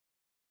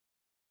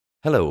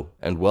Hello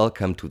and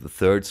welcome to the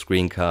third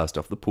screencast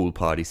of the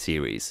PoolParty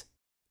series.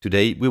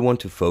 Today we want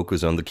to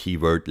focus on the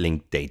keyword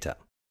linked data.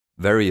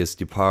 Various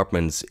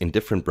departments in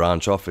different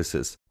branch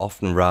offices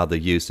often rather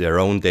use their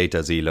own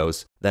data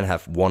silos than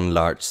have one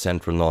large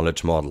central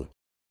knowledge model.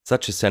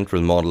 Such a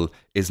central model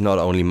is not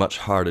only much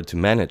harder to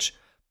manage,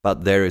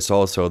 but there is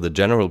also the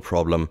general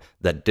problem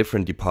that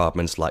different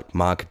departments like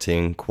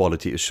marketing,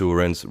 quality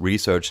assurance,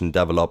 research and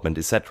development,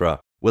 etc.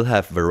 will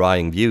have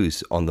varying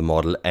views on the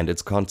model and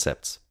its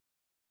concepts.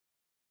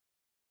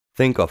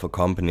 Think of a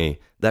company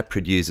that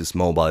produces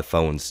mobile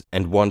phones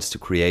and wants to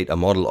create a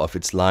model of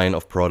its line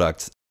of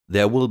products.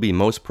 There will be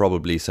most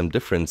probably some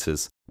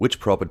differences which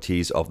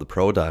properties of the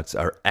products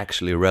are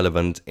actually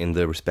relevant in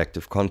the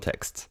respective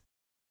contexts.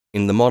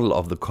 In the model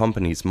of the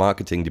company's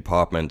marketing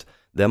department,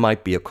 there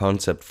might be a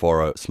concept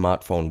for a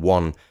smartphone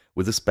 1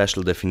 with a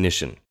special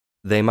definition.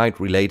 They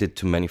might relate it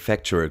to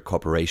manufacturer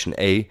corporation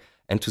A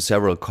and to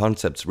several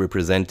concepts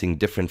representing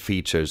different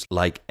features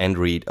like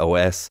Android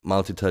OS,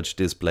 multi-touch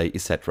display,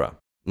 etc.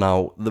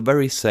 Now, the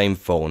very same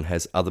phone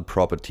has other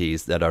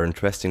properties that are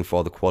interesting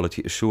for the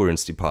quality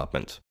assurance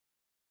department.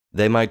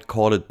 They might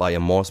call it by a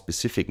more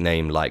specific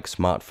name like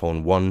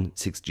smartphone 1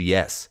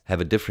 6GS,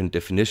 have a different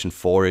definition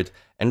for it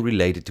and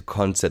relate it to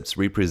concepts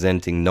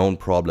representing known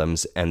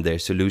problems and their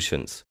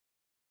solutions.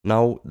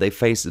 Now, they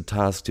face the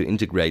task to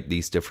integrate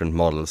these different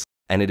models,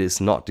 and it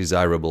is not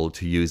desirable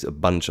to use a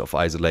bunch of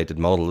isolated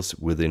models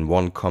within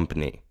one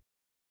company.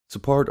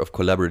 Support of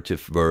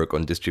collaborative work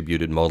on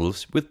distributed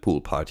models with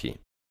PoolParty.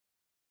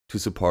 To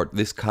support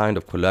this kind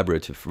of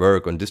collaborative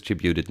work on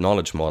distributed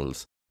knowledge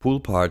models,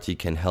 PoolParty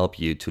can help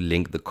you to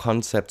link the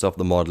concepts of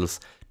the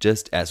models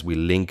just as we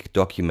link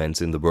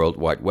documents in the World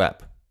Wide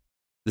Web.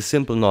 The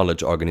Simple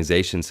Knowledge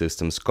Organization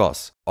System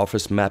SKOS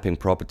offers mapping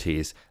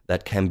properties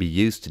that can be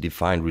used to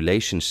define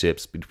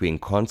relationships between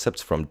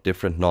concepts from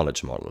different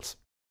knowledge models.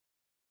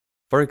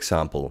 For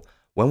example,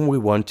 when we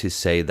want to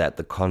say that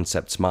the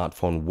concept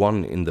smartphone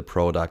 1 in the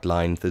product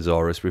line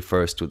thesaurus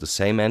refers to the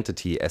same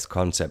entity as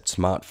concept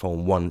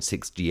smartphone 1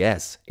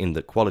 6GS in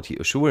the quality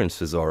assurance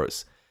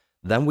thesaurus,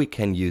 then we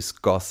can use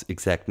SKOS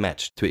exact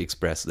match to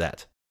express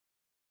that.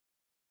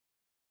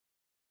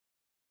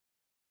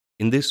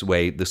 In this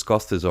way, the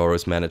SKOS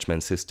thesaurus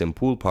management system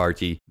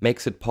PoolParty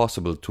makes it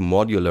possible to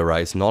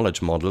modularize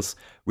knowledge models,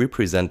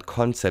 represent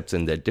concepts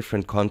in their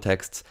different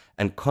contexts,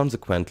 and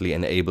consequently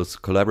enables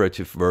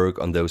collaborative work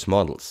on those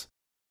models.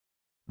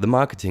 The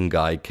marketing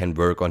guy can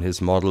work on his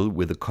model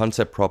with the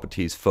concept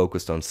properties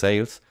focused on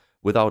sales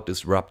without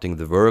disrupting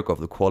the work of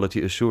the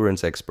quality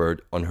assurance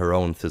expert on her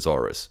own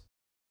thesaurus.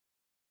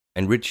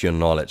 Enrich your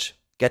knowledge.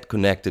 Get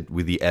connected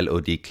with the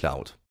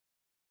LOD-cloud.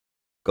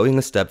 Going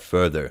a step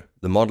further,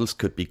 the models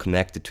could be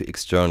connected to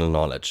external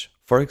knowledge,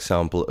 for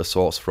example a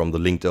source from the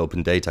linked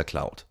open data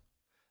cloud.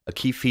 A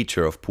key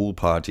feature of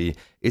PoolParty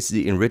is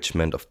the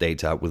enrichment of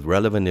data with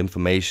relevant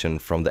information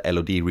from the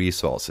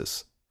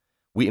LOD-resources.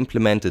 We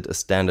implemented a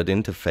standard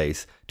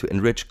interface to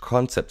enrich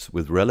concepts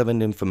with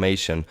relevant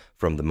information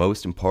from the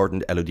most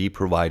important LOD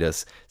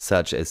providers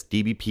such as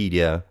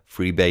DBpedia,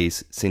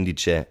 Freebase,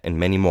 Syndice, and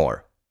many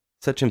more.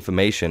 Such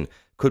information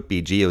could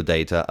be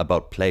geodata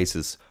about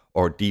places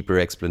or deeper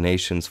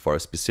explanations for a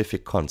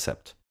specific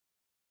concept.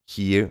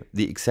 Here,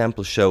 the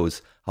example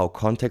shows how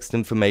context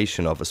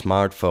information of a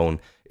smartphone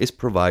is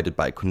provided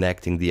by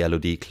connecting the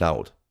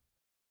LOD-cloud.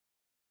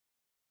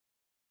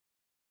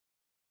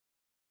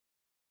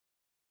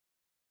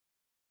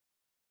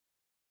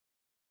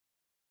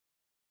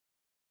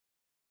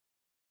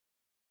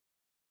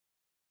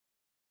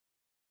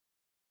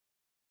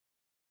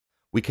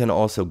 We can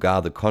also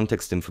gather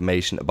context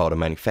information about a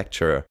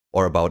manufacturer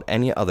or about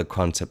any other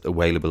concept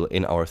available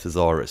in our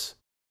thesaurus.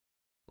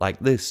 Like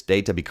this,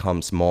 data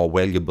becomes more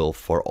valuable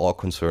for all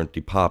concerned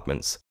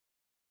departments.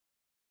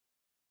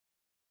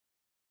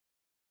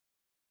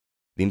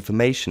 The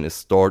information is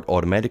stored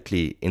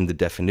automatically in the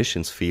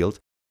definitions field,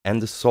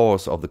 and the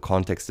source of the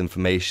context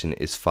information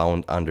is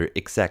found under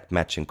exact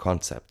matching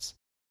concepts.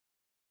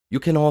 You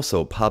can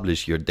also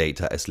publish your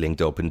data as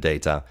linked open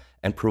data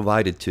and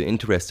provide it to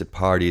interested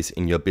parties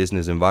in your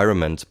business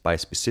environment by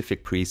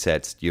specific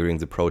presets during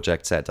the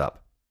project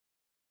setup.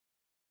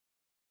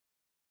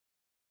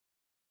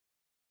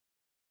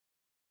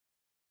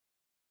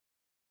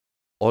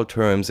 All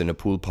terms in a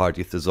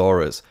PoolParty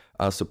thesaurus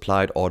are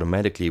supplied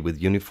automatically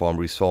with uniform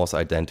resource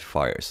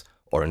identifiers,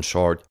 or in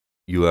short,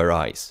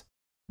 URIs.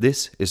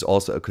 This is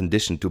also a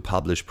condition to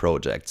publish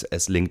projects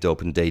as linked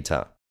open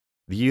data.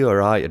 The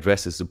URI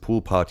addresses the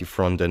PoolParty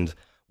frontend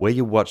where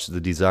you watch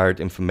the desired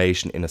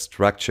information in a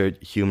structured,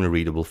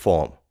 human-readable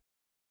form.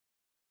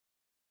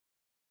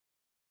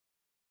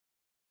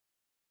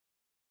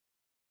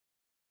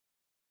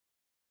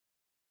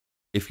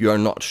 If you are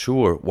not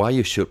sure why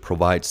you should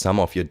provide some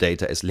of your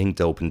data as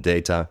linked open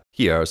data,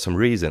 here are some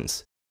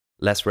reasons.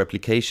 Less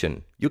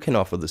replication. You can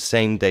offer the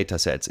same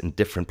datasets in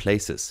different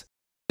places.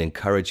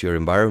 Encourage your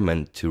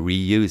environment to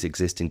reuse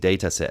existing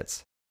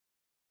datasets.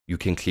 You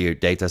can clear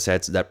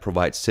datasets that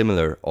provide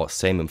similar or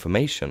same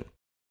information.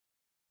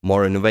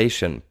 More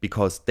innovation,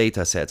 because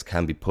datasets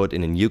can be put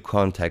in a new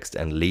context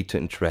and lead to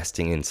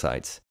interesting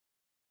insights.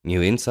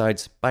 New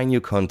insights by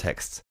new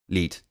contexts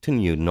lead to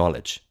new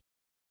knowledge.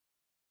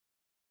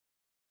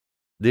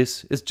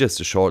 This is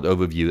just a short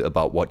overview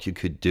about what you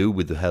could do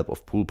with the help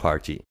of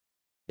PoolParty.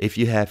 If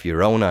you have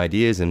your own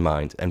ideas in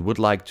mind and would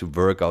like to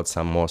work out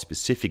some more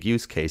specific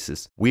use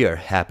cases, we are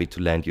happy to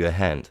lend you a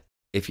hand.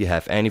 If you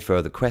have any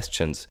further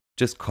questions,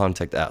 just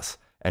contact us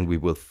and we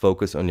will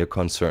focus on your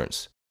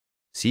concerns.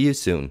 See you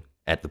soon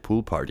at the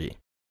PoolParty.